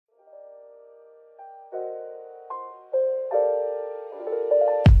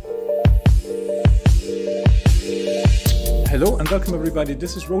Hello and welcome everybody,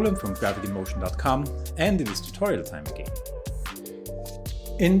 this is Roland from graphicinmotion.com and it is tutorial time again.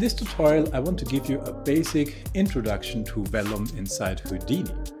 In this tutorial I want to give you a basic introduction to Vellum inside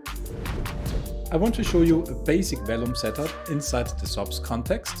Houdini. I want to show you a basic Vellum setup inside the SOPs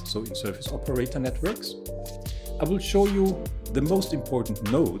context, so in surface operator networks. I will show you the most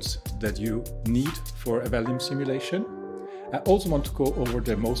important nodes that you need for a Vellum simulation. I also want to go over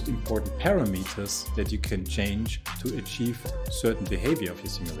the most important parameters that you can change to achieve certain behavior of your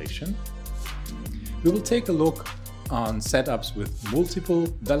simulation. We will take a look on setups with multiple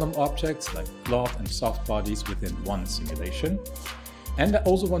Vellum objects like cloth and soft bodies within one simulation. And I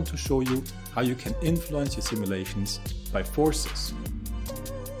also want to show you how you can influence your simulations by forces.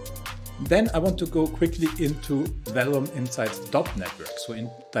 Then I want to go quickly into Vellum inside dot networks, so in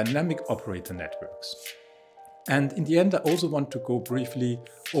dynamic operator networks. And in the end, I also want to go briefly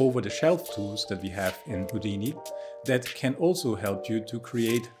over the shelf tools that we have in Houdini that can also help you to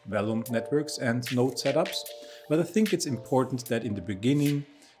create Vellum networks and node setups. But I think it's important that in the beginning,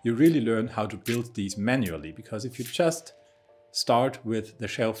 you really learn how to build these manually, because if you just start with the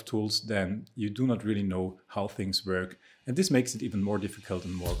shelf tools, then you do not really know how things work. And this makes it even more difficult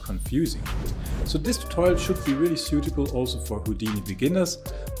and more confusing. So this tutorial should be really suitable also for Houdini beginners,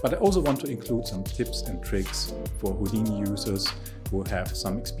 but I also want to include some tips and tricks for Houdini users who have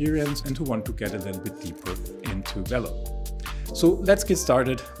some experience and who want to get a little bit deeper into Vellum. So let's get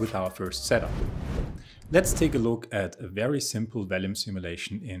started with our first setup. Let's take a look at a very simple Vellum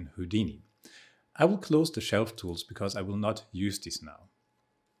simulation in Houdini. I will close the shelf tools because I will not use this now.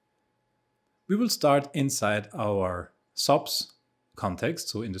 We will start inside our SOPs context,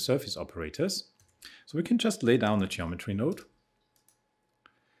 so in the surface operators. So we can just lay down a geometry node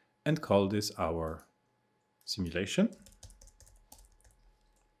and call this our simulation.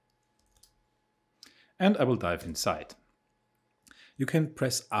 And I will dive inside. You can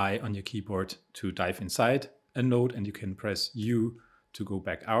press I on your keyboard to dive inside a node, and you can press U to go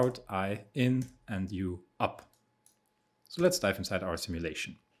back out, I in, and U up. So let's dive inside our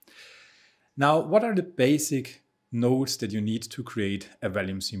simulation. Now, what are the basic nodes that you need to create a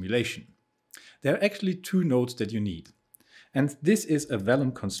Vellum simulation? There are actually two nodes that you need. And this is a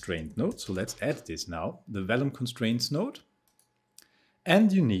Vellum constraint node. So let's add this now, the Vellum constraints node.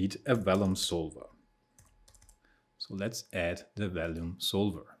 And you need a Vellum solver. So let's add the Vellum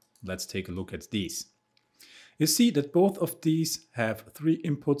solver. Let's take a look at these. You see that both of these have 3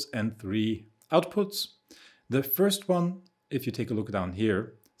 inputs and 3 outputs. The first one, if you take a look down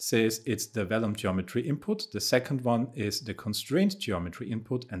here, says it's the Vellum geometry input. The second one is the constraint geometry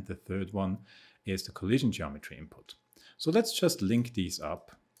input, and the third one is the collision geometry input. So let's just link these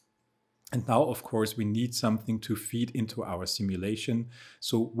up. And now, of course, we need something to feed into our simulation.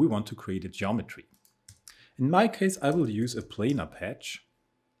 So we want to create a geometry. In my case, I will use a planar patch.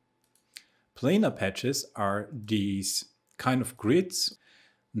 Planar patches are these kind of grids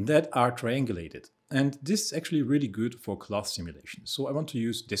that are triangulated. And this is actually really good for cloth simulations. So I want to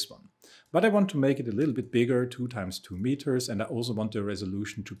use this one. But I want to make it a little bit bigger, 2 × 2 meters. And I also want the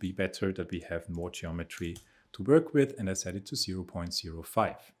resolution to be better, that we have more geometry to work with. And I set it to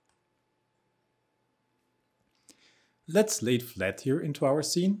 0.05. Let's lay it flat here into our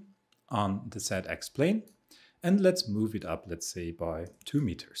scene on the SideFX plane. And let's move it up, let's say, by 2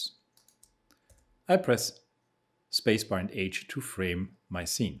 meters. I press spacebar and H to frame my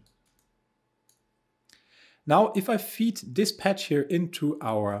scene. Now, if I feed this patch here into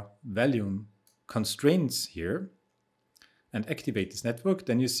our Vellum constraints here and activate this network,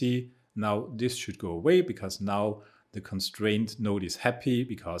 then you see now this should go away because now the constraint node is happy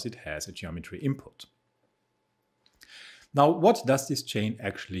because it has a geometry input. Now, what does this chain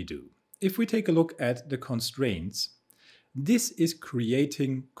actually do? If we take a look at the constraints, this is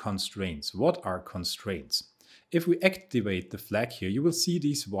creating constraints. What are constraints? If we activate the flag here, you will see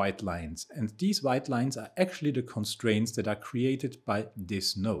these white lines. And these white lines are actually the constraints that are created by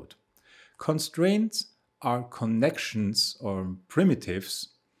this node. Constraints are connections or primitives,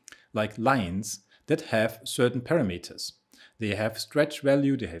 like lines, that have certain parameters. They have stretch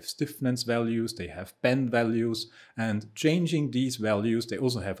value, they have stiffness values, they have bend values, and changing these values, they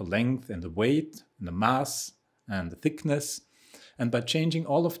also have a length and a weight and a mass and the thickness. And by changing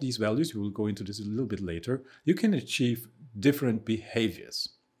all of these values, we will go into this a little bit later, you can achieve different behaviors.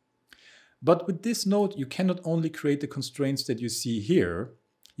 But with this node, you cannot only create the constraints that you see here,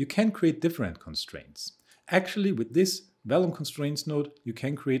 you can create different constraints. Actually, with this Vellum constraints node, you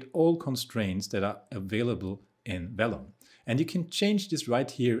can create all constraints that are available in Vellum. And you can change this right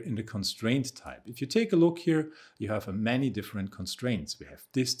here in the constraint type. If you take a look here, you have many different constraints. We have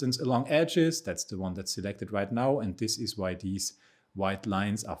distance along edges, that's the one that's selected right now, and this is why these white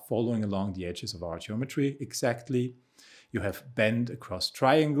lines are following along the edges of our geometry exactly. You have bend across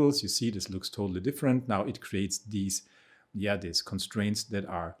triangles. You see this looks totally different. Now it creates these constraints that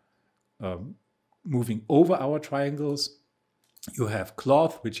are moving over our triangles. You have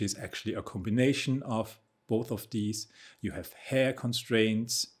cloth, which is actually a combination of both of these. You have hair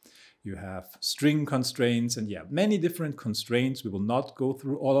constraints. You have string constraints, and many different constraints. We will not go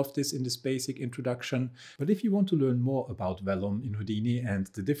through all of this in this basic introduction. But if you want to learn more about Vellum in Houdini and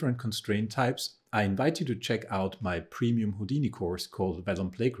the different constraint types, I invite you to check out my premium Houdini course called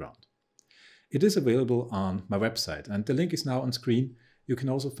Vellum Playground. It is available on my website, and the link is now on screen. You can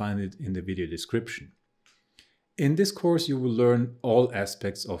also find it in the video description. In this course, you will learn all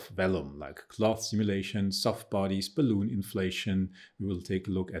aspects of Vellum, like cloth simulation, soft bodies, balloon inflation. We will take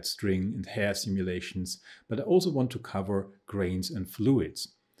a look at string and hair simulations, but I also want to cover grains and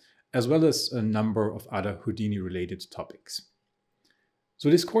fluids, as well as a number of other Houdini-related topics. So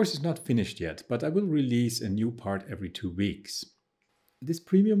this course is not finished yet, but I will release a new part every 2 weeks. This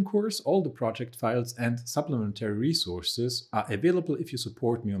premium course, all the project files and supplementary resources are available if you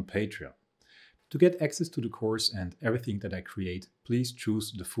support me on Patreon. To get access to the course and everything that I create, please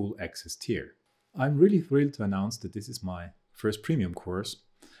choose the full access tier. I'm really thrilled to announce that this is my first premium course,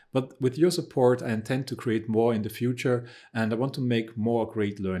 but with your support I intend to create more in the future, and I want to make more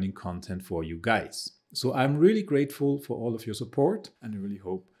great learning content for you guys. So I'm really grateful for all of your support, and I really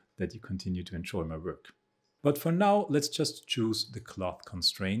hope that you continue to enjoy my work. But for now, let's just choose the cloth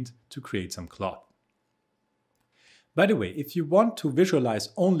constraint to create some cloth. By the way, if you want to visualize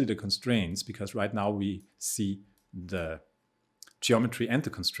only the constraints, because right now we see the geometry and the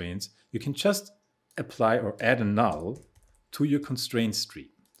constraints, you can just apply or add a null to your constraint stream.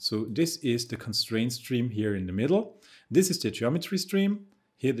 So this is the constraint stream here in the middle. This is the geometry stream.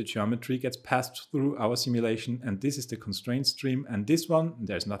 Here the geometry gets passed through our simulation, and this is the constraint stream. And this one,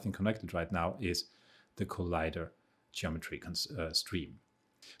 there's nothing connected right now, is the collider geometry stream.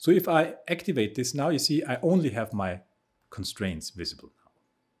 So if I activate this now, you see I only have my constraints visible now.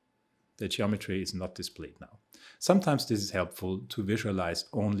 The geometry is not displayed now. Sometimes this is helpful to visualize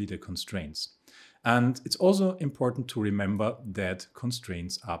only the constraints. And it's also important to remember that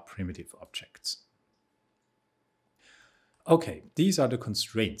constraints are primitive objects. Okay, these are the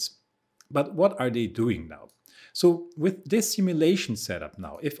constraints. But what are they doing now? So with this simulation setup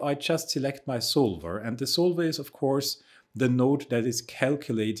now, if I just select my solver, and the solver is of course the node that is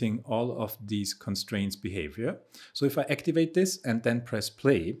calculating all of these constraints behavior. So if I activate this and then press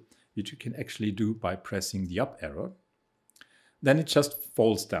play, which you can actually do by pressing the up arrow, then it just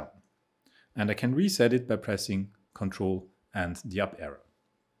falls down. And I can reset it by pressing Ctrl and the up arrow.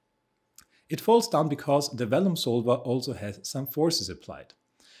 It falls down because the Vellum solver also has some forces applied.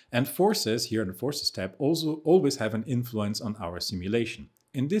 And forces here in the Forces tab also always have an influence on our simulation.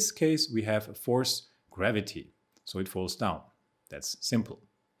 In this case, we have a force gravity. So it falls down. That's simple.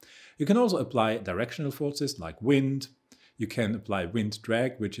 You can also apply directional forces like wind. You can apply wind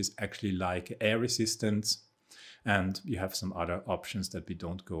drag, which is actually like air resistance. And you have some other options that we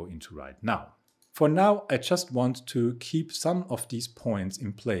don't go into right now. For now, I just want to keep some of these points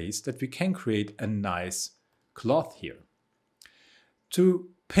in place that we can create a nice cloth here. To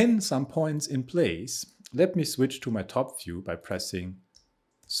pin some points in place, let me switch to my top view by pressing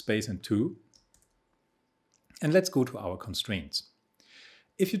space and 2. And let's go to our constraints.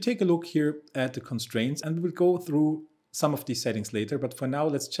 If you take a look here at the constraints, and we'll go through some of these settings later, but for now,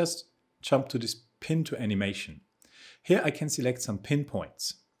 let's just jump to this pin to animation. Here I can select some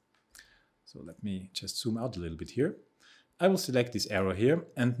pinpoints. So let me just zoom out a little bit here. I will select this arrow here,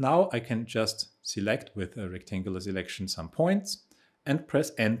 and now I can just select with a rectangular selection some points and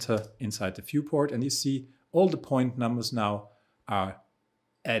press enter inside the viewport, and you see all the point numbers now are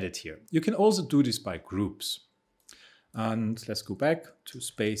added here. You can also do this by groups. And let's go back to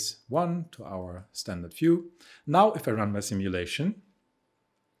space 1 to our standard view. Now if I run my simulation,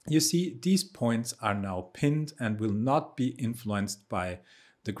 you see these points are now pinned and will not be influenced by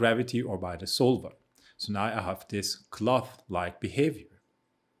the gravity or by the solver. So now I have this cloth-like behavior.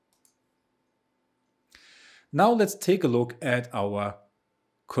 Now let's take a look at our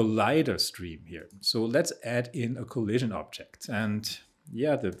collider stream here. So let's add in a collision object. And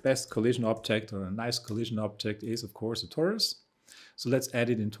yeah, the best collision object or a nice collision object is of course a torus. So let's add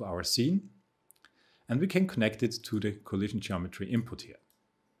it into our scene. And we can connect it to the collision geometry input here.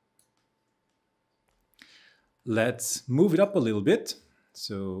 Let's move it up a little bit.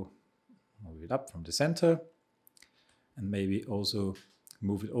 So move it up from the center. and maybe also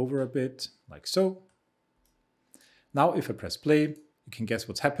move it over a bit like so. Now if I press play, you can guess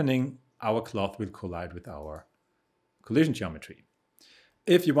what's happening. Our cloth will collide with our collision geometry.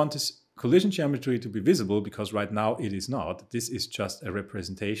 If you want this collision geometry to be visible, because right now it is not, this is just a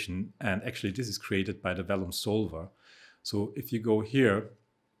representation, and actually this is created by the Vellum solver. So if you go here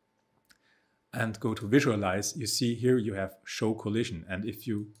and go to visualize, you see here you have show collision, and if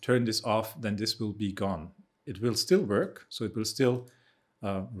you turn this off, then this will be gone. It will still work, so it will still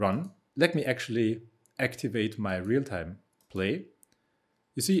run. Let me actually activate my real-time play.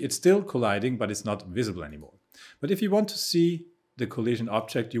 You see it's still colliding, but it's not visible anymore. But if you want to see the collision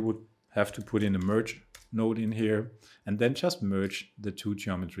object, you would have to put in a merge node in here and then just merge the two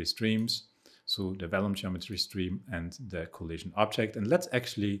geometry streams. So the Vellum geometry stream and the collision object. And let's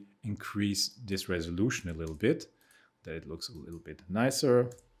actually increase this resolution a little bit, that it looks a little bit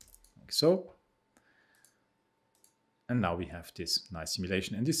nicer, like so. And now we have this nice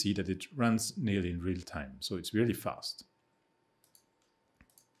simulation, and you see that it runs nearly in real time. So it's really fast.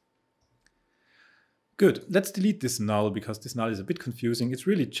 Good, let's delete this null because this null is a bit confusing. It's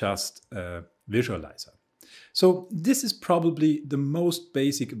really just a visualizer. So this is probably the most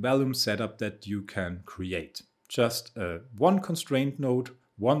basic Vellum setup that you can create. Just one constraint node,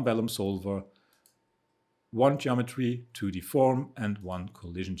 one Vellum solver, one geometry to deform, and one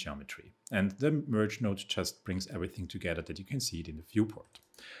collision geometry. And the merge node just brings everything together that you can see it in the viewport.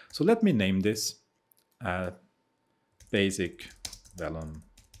 So let me name this basic Vellum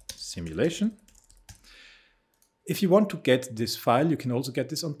simulation. If you want to get this file, you can also get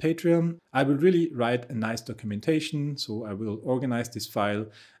this on Patreon. I will really write a nice documentation, so I will organize this file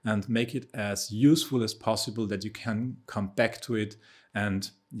and make it as useful as possible that you can come back to it and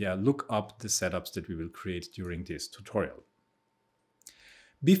look up the setups that we will create during this tutorial.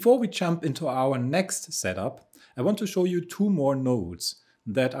 Before we jump into our next setup, I want to show you two more nodes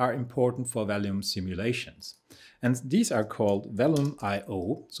that are important for Vellum simulations. And these are called Vellum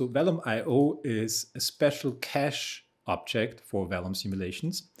I/O. So Vellum I/O is a special cache object for Vellum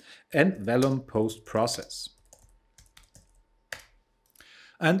simulations, and Vellum post-process.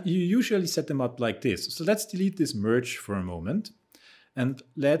 And you usually set them up like this. So let's delete this merge for a moment, and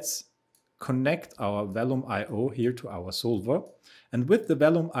let's connect our Vellum I/O here to our solver. And with the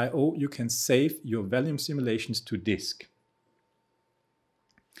Vellum I/O, you can save your Vellum simulations to disk.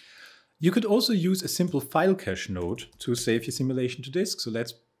 You could also use a simple file cache node to save your simulation to disk. So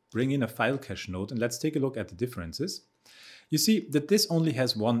let's bring in a file cache node and let's take a look at the differences. You see that this only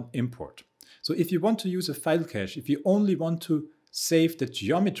has one import. So if you want to use a file cache, if you only want to save the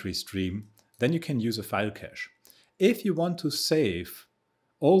geometry stream, then you can use a file cache. If you want to save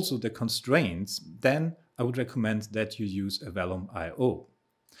also the constraints, then I would recommend that you use a Vellum I/O.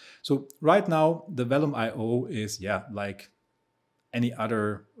 So right now, the Vellum I/O is like any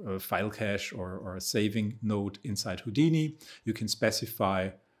other file cache or a saving node inside Houdini. You can specify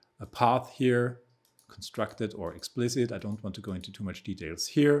a path here, constructed or explicit. I don't want to go into too much details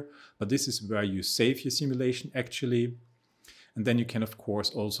here, but this is where you save your simulation actually. And then you can, of course,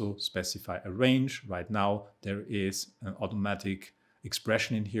 also specify a range. Right now, there is an automatic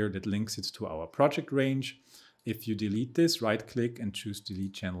expression in here that links it to our project range. If you delete this, right-click and choose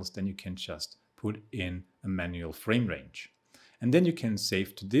delete channels, then you can just put in a manual frame range. And then you can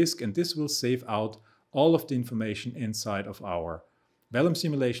save to disk, and this will save out all of the information inside of our Vellum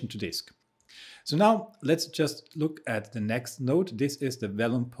simulation to disk. So now let's just look at the next node. This is the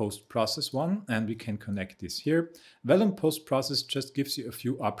Vellum post-process one, and we can connect this here. Vellum post-process just gives you a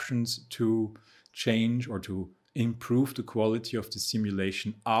few options to change or to improve the quality of the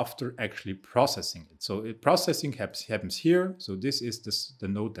simulation after actually processing it. So processing happens here. So this is the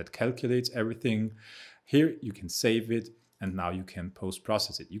node that calculates everything. Here you can save it, and now you can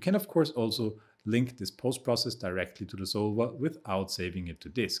post-process it. You can, of course, also link this post-process directly to the solver without saving it to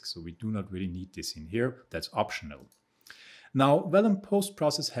disk. So we do not really need this in here. That's optional. Now, Vellum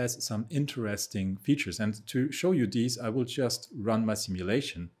post-process has some interesting features. And to show you these, I will just run my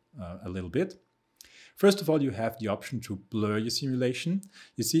simulation a little bit. First of all, you have the option to blur your simulation.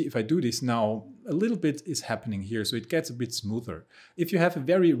 You see, if I do this now, a little bit is happening here, so it gets a bit smoother. If you have a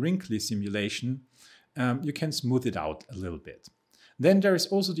very wrinkly simulation, you can smooth it out a little bit. Then there is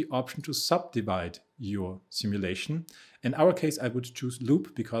also the option to subdivide your simulation. In our case, I would choose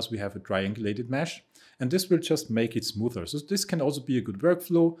loop because we have a triangulated mesh, and this will just make it smoother. So this can also be a good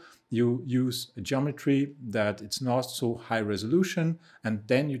workflow. You use a geometry that it's not so high resolution, and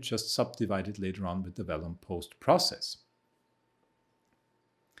then you just subdivide it later on with the Vellum post process.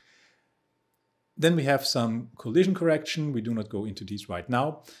 Then we have some collision correction. We do not go into these right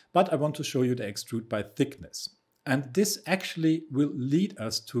now, but I want to show you the extrude by thickness. And this actually will lead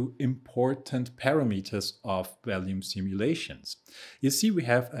us to important parameters of volume simulations. You see, we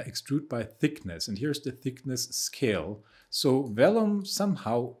have extrude by thickness, and here's the thickness scale. So Vellum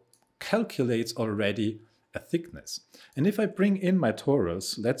somehow calculates already a thickness. And if I bring in my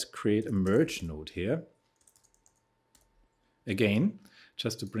torus, let's create a merge node here. Again,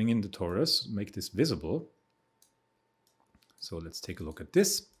 just to bring in the torus, make this visible. So let's take a look at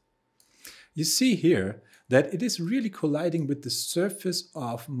this. You see here that it is really colliding with the surface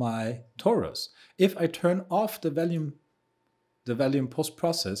of my torus. If I turn off the Vellum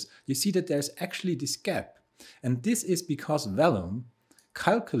post-process, you see that there's actually this gap. And this is because Vellum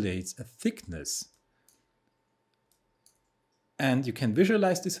calculates a thickness. And you can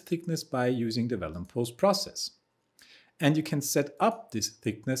visualize this thickness by using the Vellum post-process. And you can set up this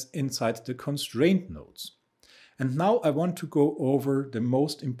thickness inside the constraint nodes. And now I want to go over the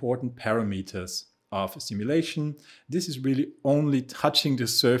most important parameters of a simulation. This is really only touching the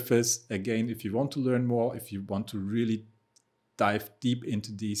surface. Again, if you want to learn more, if you want to really dive deep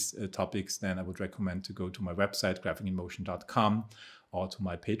into these topics, then I would recommend to go to my website, graphicinmotion.com, or to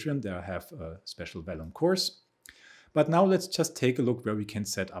my Patreon. There I have a special Vellum course. But now let's just take a look where we can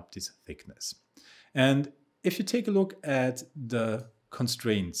set up this thickness. And if you take a look at the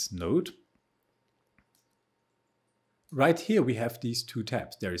constraints node, right here we have these two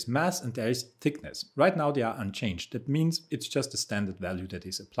tabs. There is mass and there is thickness. Right now they are unchanged. That means it's just a standard value that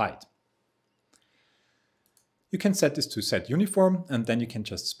is applied. You can set this to set uniform, and then you can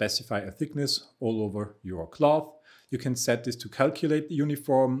just specify a thickness all over your cloth. You can set this to calculate the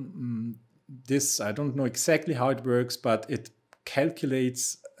uniform. This, I don't know exactly how it works, but it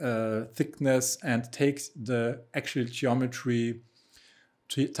calculates thickness and takes the actual geometry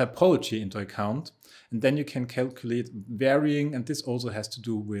typology into account. And then you can calculate varying, and this also has to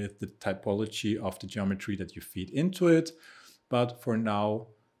do with the typology of the geometry that you feed into it. But for now,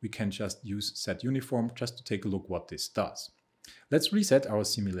 we can just use set uniform just to take a look what this does. Let's reset our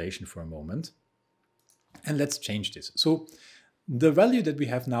simulation for a moment, and let's change this. So the value that we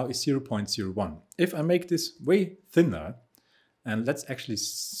have now is 0.01. If I make this way thinner, and let's actually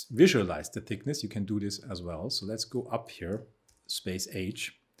visualize the thickness, you can do this as well. So let's go up here, space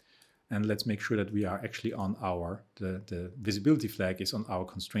H, and let's make sure that we are actually on our, the visibility flag is on our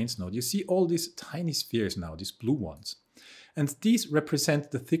constraints node. You see all these tiny spheres now, these blue ones. And these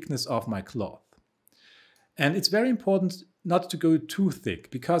represent the thickness of my cloth. And it's very important not to go too thick,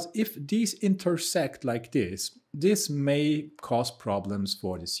 because if these intersect like this, this may cause problems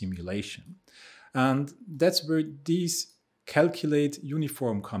for the simulation. And that's where these calculate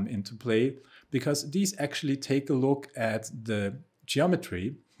uniform come into play, because these actually take a look at the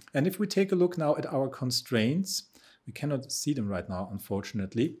geometry. And if we take a look now at our constraints, we cannot see them right now,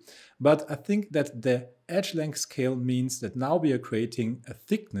 unfortunately, but I think that the edge length scale means that now we are creating a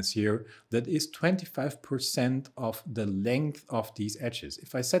thickness here that is 25% of the length of these edges.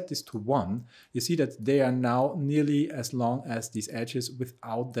 If I set this to 1, you see that they are now nearly as long as these edges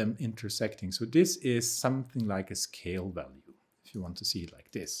without them intersecting. So this is something like a scale value, if you want to see it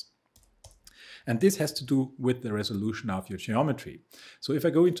like this. And this has to do with the resolution of your geometry. So if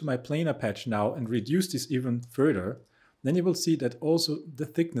I go into my planar patch now and reduce this even further, then you will see that also the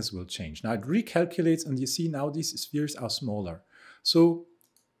thickness will change. Now it recalculates, and you see now these spheres are smaller. So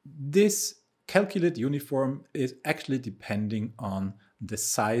this calculate uniform is actually depending on the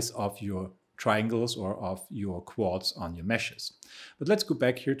size of your triangles or of your quads on your meshes. But let's go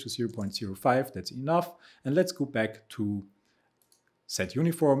back here to 0.05, that's enough. And let's go back to set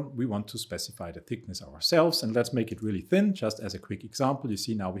uniform. We want to specify the thickness ourselves, and let's make it really thin. Just as a quick example, you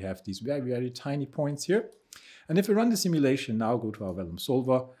see now we have these very, very tiny points here. And if we run the simulation now, go to our Vellum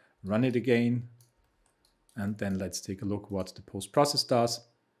solver, run it again, and then let's take a look what the post-process does.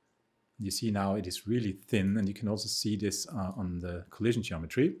 You see now it is really thin, and you can also see this on the collision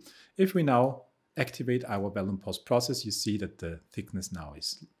geometry. If we now activate our Vellum post-process, you see that the thickness now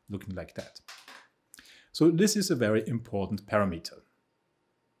is looking like that. So this is a very important parameter.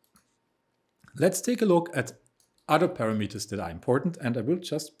 Let's take a look at other parameters that are important, and I will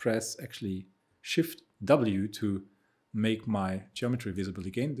just press actually Shift W to make my geometry visible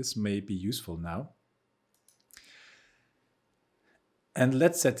again. This may be useful now. And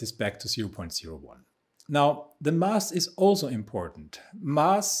let's set this back to 0.01. Now, the mass is also important.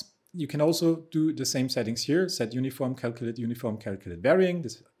 Mass, you can also do the same settings here, set uniform, calculate varying.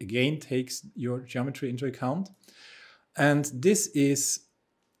 This again takes your geometry into account. And this is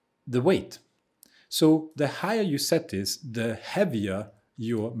the weight. So the higher you set this, the heavier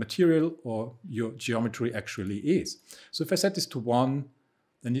your material or your geometry actually is. So if I set this to 1,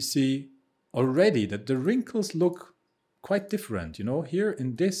 then you see already that the wrinkles look quite different. You know, here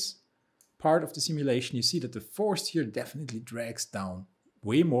in this part of the simulation, you see that the force here definitely drags down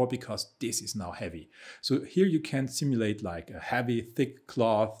way more because this is now heavy. So here you can simulate like a heavy, thick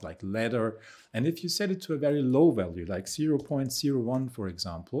cloth, like leather. And if you set it to a very low value, like 0.01, for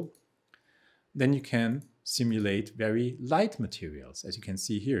example, then you can simulate very light materials. As you can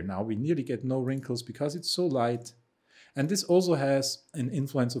see here, now we nearly get no wrinkles because it's so light. And this also has an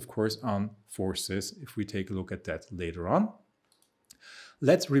influence, of course, on forces, if we take a look at that later on.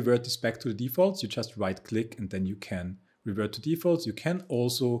 Let's revert this back to the defaults. You just right-click and then you can revert to defaults. You can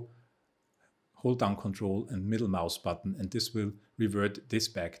also hold down Control and middle mouse button, and this will revert this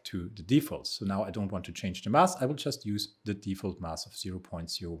back to the defaults. So now I don't want to change the mass. I will just use the default mass of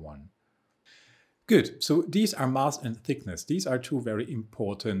 0.01. Good. So these are mass and thickness. These are two very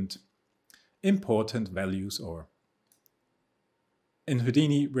important values, or in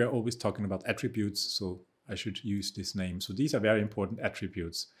Houdini, we're always talking about attributes, so I should use this name. So these are very important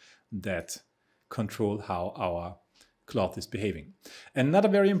attributes that control how our cloth is behaving. Another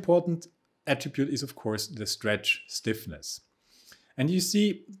very important attribute is, of course, the stretch stiffness. And you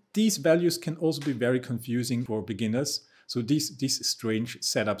see, these values can also be very confusing for beginners. So these strange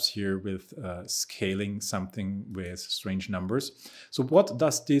setups here with scaling something with strange numbers. So what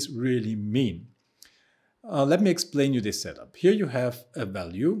does this really mean? Let me explain you this setup. Here you have a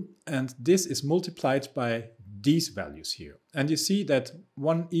value, and this is multiplied by these values here. And you see that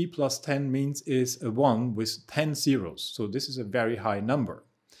 1e plus 10 means is a 1 with 10 zeros. So this is a very high number.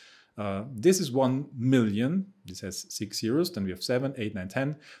 This is 1 million. This has 6 zeros. Then we have 7, 8, 9,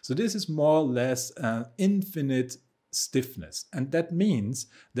 10. So this is more or less infinite stiffness. And that means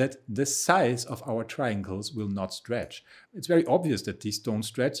that the size of our triangles will not stretch. It's very obvious that these don't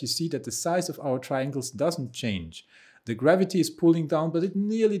stretch. You see that the size of our triangles doesn't change. The gravity is pulling down, but it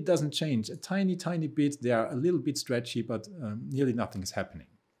nearly doesn't change. A tiny, tiny bit. They are a little bit stretchy, but nearly nothing is happening.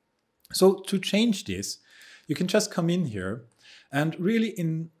 So to change this, you can just come in here and really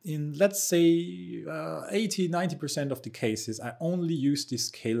in let's say 80–90% of the cases, I only use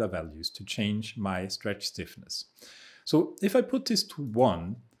these scalar values to change my stretch stiffness. So if I put this to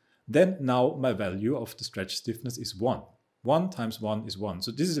 1, then now my value of the stretch stiffness is 1. 1 times 1 is 1.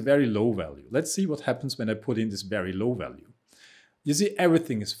 So this is a very low value. Let's see what happens when I put in this very low value. You see,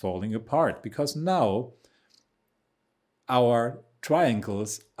 everything is falling apart because now our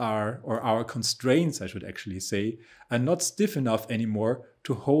triangles are, or our constraints, I should actually say, are not stiff enough anymore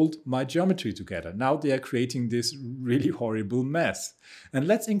to hold my geometry together. Now they are creating this really horrible mess. And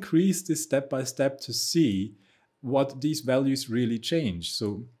let's increase this step by step to see what these values really change.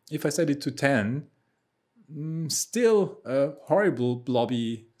 So if I set it to 10, still a horrible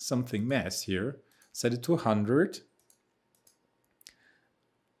blobby something mess here. Set it to 100.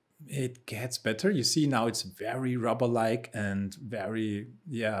 It gets better. You see now it's very rubber-like and very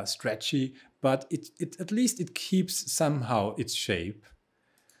stretchy, but it at least it keeps somehow its shape.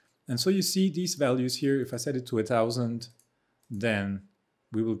 And so you see these values here. If I set it to 1000, then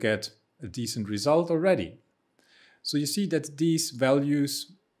we will get a decent result already. So you see that these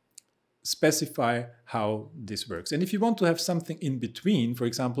values specify how this works. And if you want to have something in between, for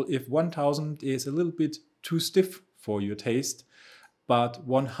example, if 1000 is a little bit too stiff for your taste, but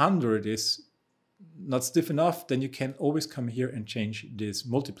 100 is not stiff enough, then you can always come here and change this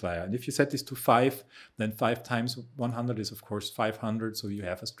multiplier. And if you set this to 5, then 5 times 100 is of course 500, so you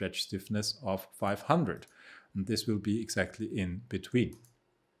have a stretch stiffness of 500. And this will be exactly in between.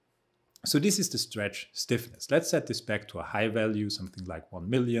 So this is the stretch stiffness. Let's set this back to a high value, something like 1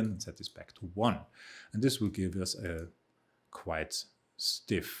 million, and set this back to 1. And this will give us a quite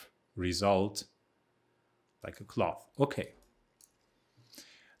stiff result, like a cloth. Okay.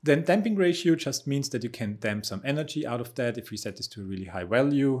 Then damping ratio just means that you can damp some energy out of that. If we set this to a really high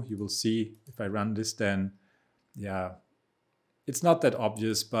value, you will see if I run this, then it's not that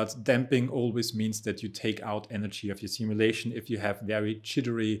obvious, but damping always means that you take out energy of your simulation. If you have very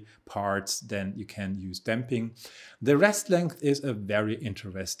jittery parts, then you can use damping. The rest length is a very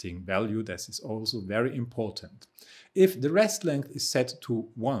interesting value. This is also very important. If the rest length is set to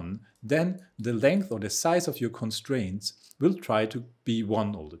 1, then the length or the size of your constraints will try to be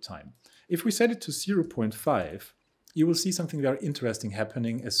 1 all the time. If we set it to 0.5, you will see something very interesting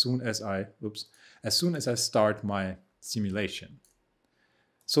happening as soon as I start my simulation.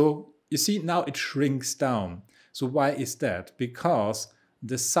 So you see now it shrinks down. So why is that? Because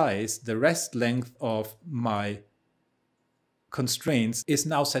the size, the rest length of my constraints is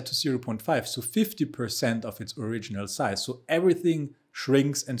now set to 0.5, so 50% of its original size. So everything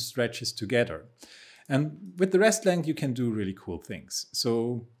shrinks and stretches together. And with the rest length, you can do really cool things.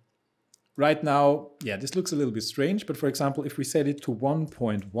 So right now, yeah, this looks a little bit strange, but for example, if we set it to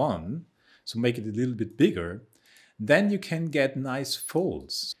 1.1, so make it a little bit bigger, then you can get nice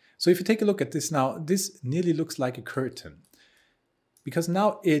folds. So if you take a look at this now, this nearly looks like a curtain because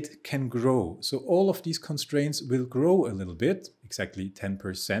now it can grow. So all of these constraints will grow a little bit, exactly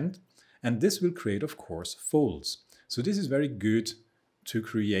 10%, and this will create, of course, folds. So this is very good to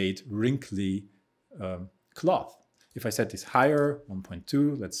create wrinkly cloth. If I set this higher,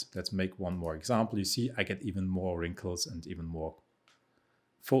 1.2, let's make one more example. You see, I get even more wrinkles and even more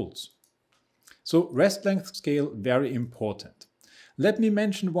folds. So rest length scale, very important. Let me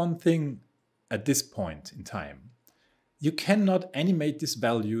mention one thing at this point in time. You cannot animate these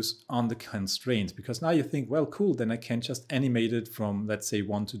values on the constraints because now you think, well, cool, then I can just animate it from, let's say,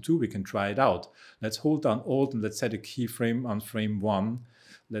 1 to 2. We can try it out. Let's hold down Alt and let's set a keyframe on frame 1.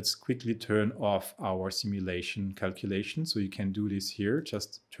 Let's quickly turn off our simulation calculation. So you can do this here,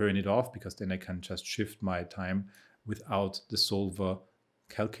 just turn it off because then I can just shift my time without the solver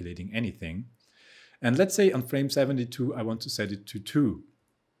calculating anything. And let's say on frame 72, I want to set it to 2.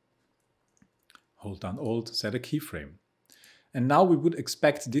 Hold down Alt, set a keyframe. And now we would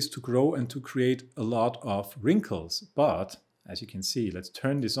expect this to grow and to create a lot of wrinkles. But as you can see, let's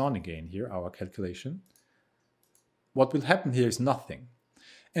turn this on again here, our calculation. What will happen here is nothing.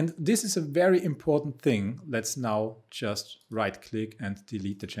 And this is a very important thing. Let's now just right-click and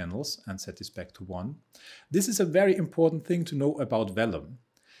delete the channels and set this back to 1. This is a very important thing to know about Vellum.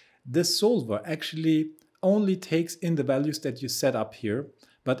 The solver actually only takes in the values that you set up here,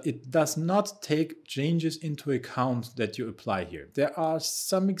 but it does not take changes into account that you apply here. There are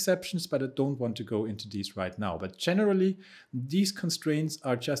some exceptions, but I don't want to go into these right now. But generally, these constraints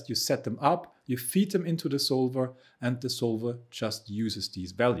are just you set them up, you feed them into the solver, and the solver just uses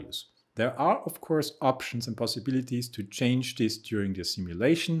these values. There are, of course, options and possibilities to change this during the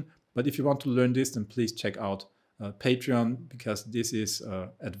simulation. But if you want to learn this, then please check out Patreon, because this is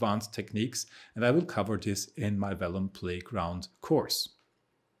advanced techniques, and I will cover this in my Vellum Playground course.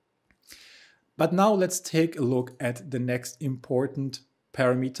 But now let's take a look at the next important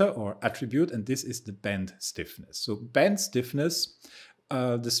parameter or attribute, and this is the bend stiffness. So bend stiffness,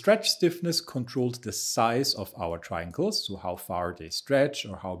 the stretch stiffness controls the size of our triangles, so how far they stretch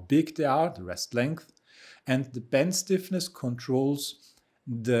or how big they are, the rest length. And the bend stiffness controls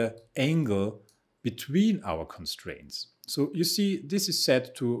the angle between our constraints. So you see, this is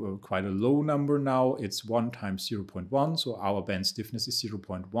set to quite a low number now. It's 1 times 0.1, so our bend stiffness is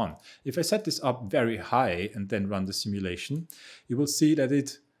 0.1. If I set this up very high and then run the simulation, you will see that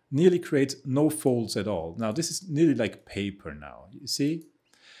it nearly creates no folds at all. Now this is nearly like paper now, you see?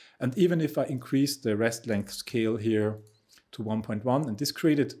 And even if I increase the rest length scale here to 1.1, and this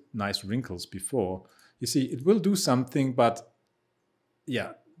created nice wrinkles before, you see, it will do something, but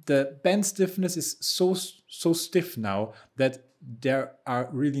yeah, the bend stiffness is so stiff now that there are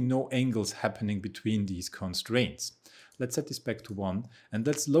really no angles happening between these constraints. Let's set this back to 1 and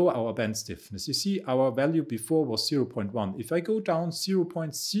let's lower our bend stiffness. You see, our value before was 0.1. If I go down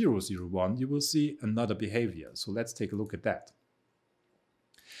 0.001, you will see another behavior. So let's take a look at that.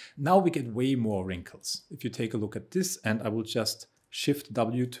 Now we get way more wrinkles. If you take a look at this, and I will just Shift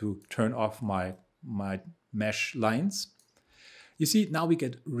W to turn off my mesh lines. You see, now we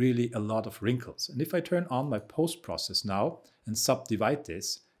get really a lot of wrinkles. And if I turn on my post process now and subdivide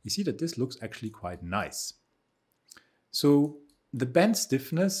this, you see that this looks actually quite nice. So the bend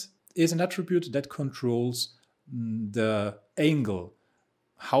stiffness is an attribute that controls the angle,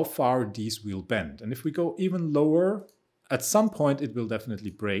 how far these will bend. And if we go even lower, at some point it will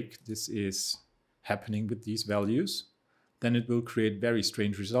definitely break. This is happening with these values. Then it will create very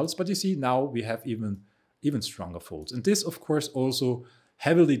strange results. But you see, now we have even stronger folds. And this, of course, also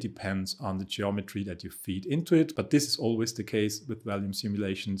heavily depends on the geometry that you feed into it. But this is always the case with volume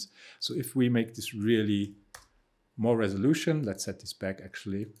simulations. So if we make this really more resolution, let's set this back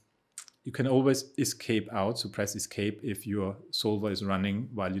actually. You can always escape out. So press escape if your solver is running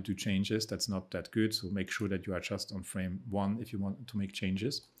while you do changes. That's not that good. So make sure that you are just on frame 1 if you want to make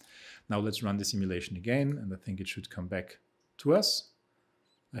changes. Now let's run the simulation again. And I think it should come back to us.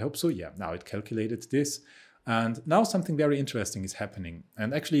 I hope so. Yeah, now it calculated this. And now something very interesting is happening.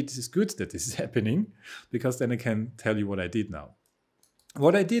 And actually, this is good that this is happening, because then I can tell you what I did now.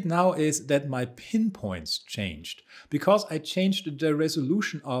 What I did now is that my pinpoints changed, because I changed the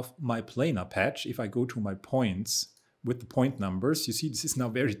resolution of my planar patch. If I go to my points with the point numbers, you see this is now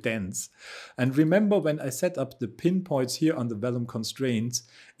very dense. And remember, when I set up the pinpoints here on the Vellum constraints,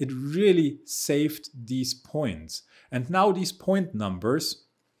 it really saved these points. And now these point numbers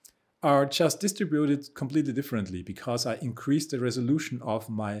are just distributed completely differently, because I increased the resolution of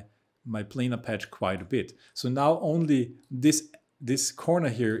my my planar patch quite a bit. So now only this corner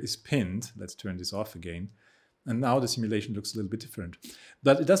here is pinned. Let's turn this off again. And now the simulation looks a little bit different.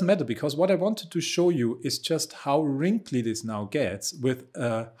 But it doesn't matter, because what I wanted to show you is just how wrinkly this now gets with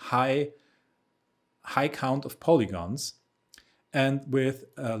a high count of polygons and with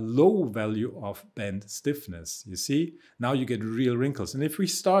a low value of bend stiffness. You see, now you get real wrinkles. And if we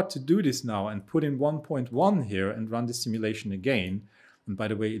start to do this now and put in 1.1 here and run the simulation again, and by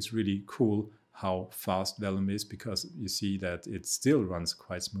the way, it's really cool how fast Vellum is, because you see that it still runs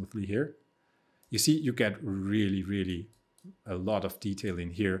quite smoothly here. You see, you get really, really a lot of detail in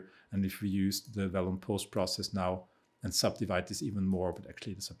here. And if we use the Vellum post process now and subdivide this even more, but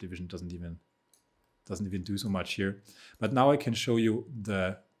actually the subdivision doesn't even do so much here. But now I can show you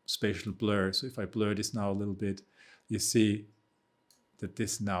the spatial blur. So if I blur this now a little bit, you see that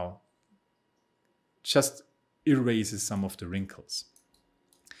this now just erases some of the wrinkles.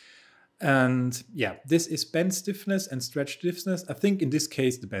 And yeah, this is bend stiffness and stretch stiffness. I think in this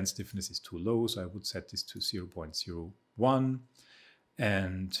case, the bend stiffness is too low. So I would set this to 0.01.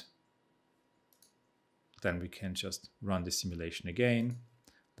 And then we can just run the simulation again.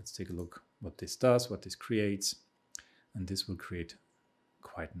 Let's take a look what this does, what this creates. And this will create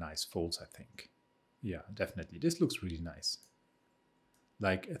quite nice folds, I think. Yeah, definitely. This looks really nice.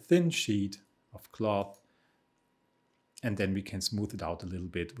 Like a thin sheet of cloth. And then we can smooth it out a little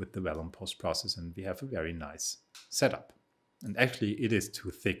bit with the Vellum post process, and we have a very nice setup. And actually it is too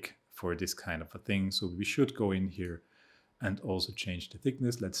thick for this kind of a thing. So we should go in here and also change the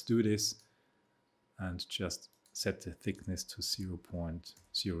thickness. Let's do this and just set the thickness to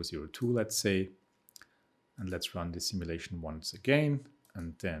 0.002, let's say. And let's run the simulation once again,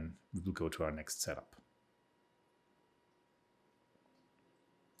 and then we will go to our next setup.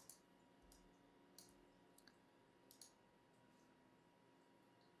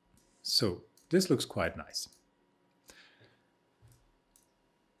 So this looks quite nice.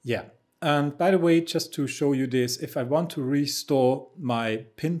 Yeah, and by the way, just to show you this, if I want to restore my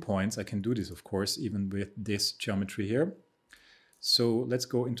pinpoints, I can do this, of course, even with this geometry here. So let's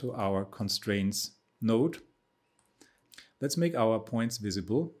go into our constraints node. Let's make our points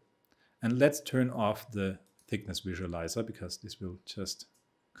visible, and let's turn off the thickness visualizer, because this will just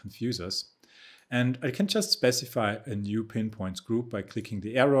confuse us. And I can just specify a new pinpoints group by clicking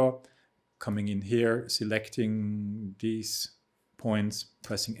the arrow, coming in here, selecting these points,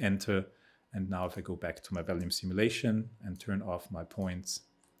 pressing enter. And now if I go back to my Vellum simulation and turn off my points,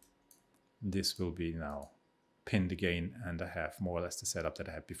 this will be now pinned again, and I have more or less the setup that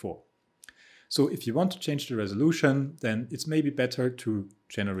I had before. So if you want to change the resolution, then it's maybe better to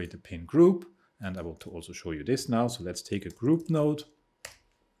generate a pin group. And I want to also show you this now. So let's take a group node.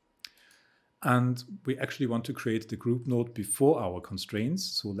 And we actually want to create the group node before our constraints.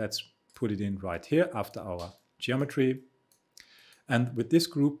 So let's put it in right here after our geometry. And with this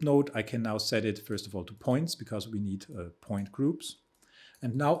group node, I can now set it first of all to points, because we need point groups.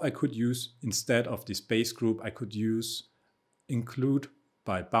 And now I could use, instead of this base group, I could use include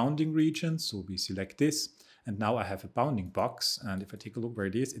by bounding region. So we select this, and now I have a bounding box. And if I take a look where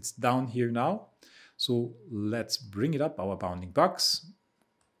it is, it's down here now. So let's bring it up, our bounding box.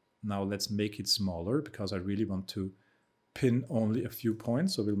 Now let's make it smaller, because I really want to pin only a few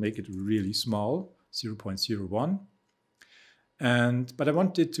points. So we'll make it really small, 0.01. But I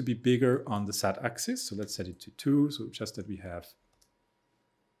want it to be bigger on the Z axis. So let's set it to 2. So just that we have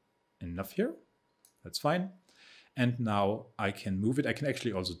enough here. That's fine. And now I can move it. I can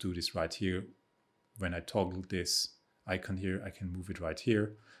actually also do this right here. When I toggle this icon here, I can move it right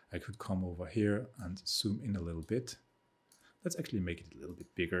here. I could come over here and zoom in a little bit. Let's actually make it a little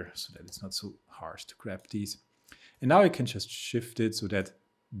bit bigger so that it's not so hard to grab these. And now I can just shift it so that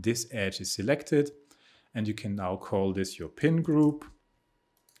this edge is selected. And you can now call this your pin group.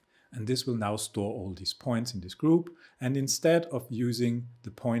 And this will now store all these points in this group. And instead of using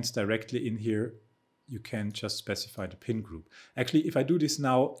the points directly in here, you can just specify the pin group. Actually, if I do this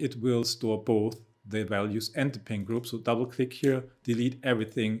now, it will store both the values and the pin group. So double click here, delete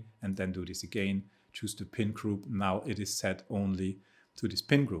everything, and then do this again. Choose the pin group. Now it is set only to this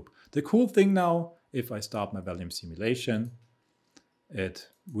pin group. The cool thing now, if I start my Vellum simulation, it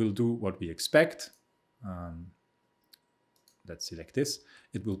will do what we expect. Let's select this.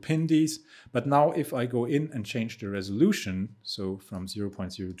 It will pin these. But now if I go in and change the resolution, so from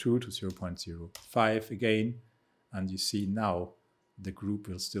 0.02 to 0.05 again, and you see now the group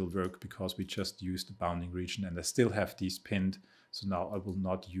will still work because we just used the bounding region and I still have these pinned. So now I will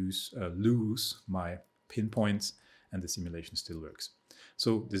not lose my pinpoints and the simulation still works.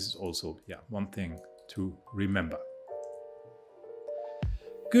 So this is also one thing to remember.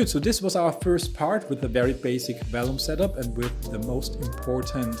 Good, so this was our first part with the very basic Vellum setup and with the most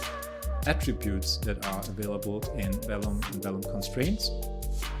important attributes that are available in Vellum and Vellum constraints.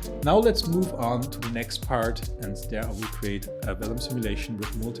 Now let's move on to the next part, and there I will create a Vellum simulation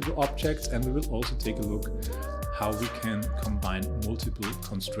with multiple objects, and we will also take a look how we can combine multiple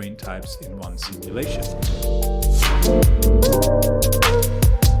constraint types in one simulation.